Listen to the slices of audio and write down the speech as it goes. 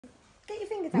Get your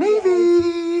fingers out.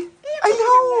 Navy!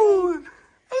 Hello!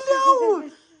 Hello!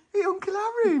 Hey, Uncle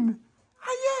Aaron.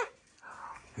 Hiya.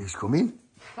 Who's coming?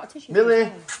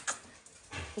 Millie.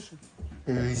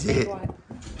 Who is it?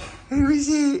 Who is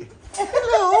it?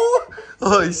 Hello.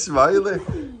 Oh, he's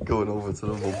smiling. Going over to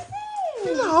the mum.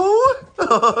 Hello.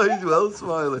 Oh, he's well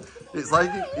smiling. It's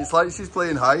like she's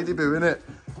playing hidey-boo, isn't it?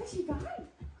 Look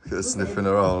at her sniffing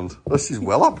around. Oh, she's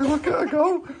well happy. Look at her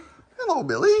go. Hello,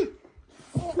 Millie.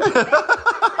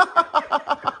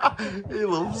 He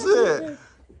loves it.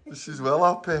 She's well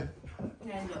happy.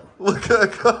 Look at her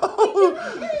go.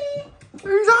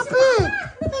 Who's happy?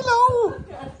 Hello.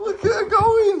 Look at her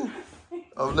going.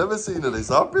 I've never seen her this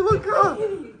happy. Look at her.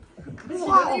 She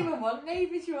doesn't even want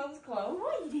Navy. She wants clothes.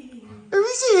 Who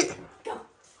is it?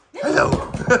 Hello.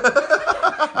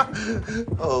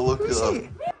 Oh, look at her.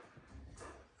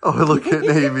 Oh, look at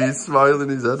Navy. He's smiling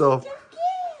his head off.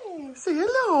 Say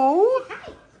hello.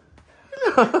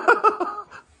 Hello.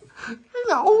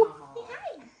 Hello.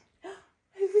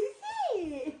 Who is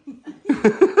it?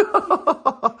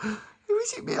 Who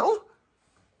is it, Bill?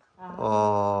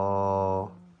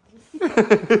 Oh.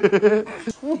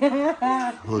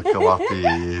 Look how happy he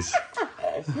is.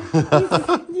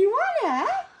 You want her?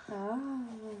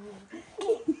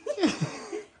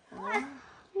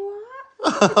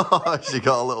 What? She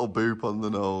got a little boop on the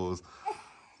nose.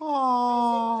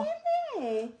 Oh.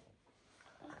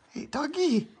 Hey,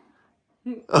 doggy.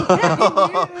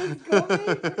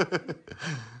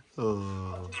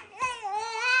 Oh.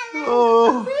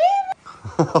 Oh.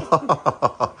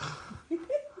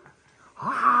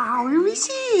 Wow, who is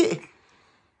it?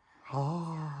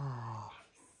 Oh.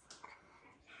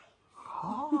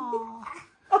 Oh.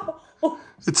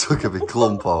 It took a big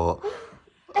clump out.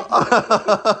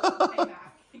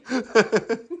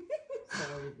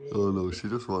 Oh no, she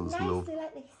just wants love.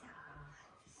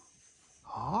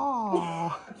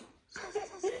 Oh.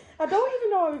 I don't even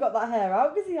know how we got that hair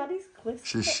out because he had his clips.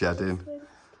 She's shedding.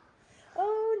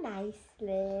 Oh,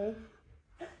 nicely.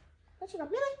 What's your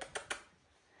name, Millie?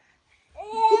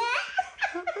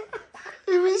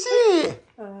 Who is it?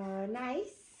 Oh,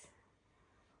 nice.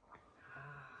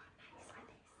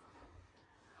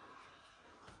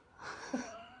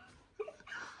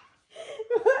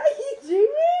 What are you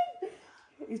doing?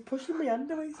 He's pushing my hand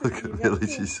away. Look at Millie,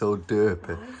 she's so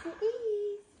derpy.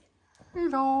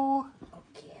 Hello.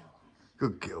 Good girl.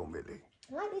 Good girl, Millie.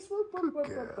 I like this. Rub, rub, rub,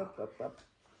 rub, rub, rub, rub.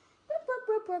 Rub, rub,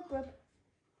 rub, rub, rub.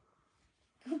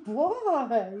 Good boy.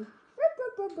 Rub, rub,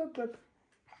 rub, rub, rub.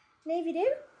 Navy do.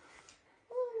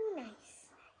 Oh, nice.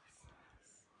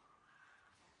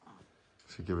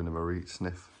 She's giving him a reach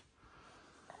sniff.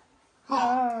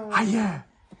 Oh, hiya.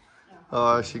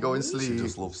 Oh, she going to sleep. She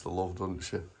just loves the love, doesn't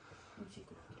she?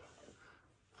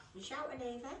 You shouting,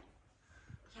 Eva?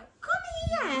 Shout, come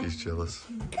here. She's jealous.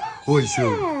 What's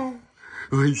up?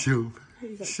 What's up?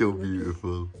 So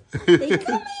beautiful. They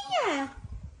come here.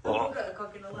 Oh.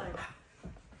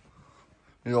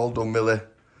 You all done, Millie?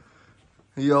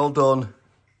 Are you all done?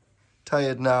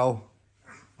 Tired now?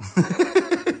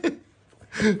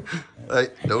 Hey,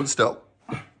 don't stop.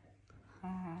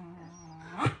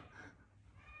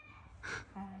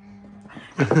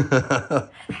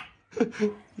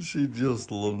 She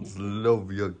just loves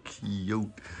love. You're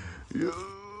cute. Yeah.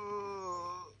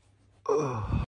 Oh.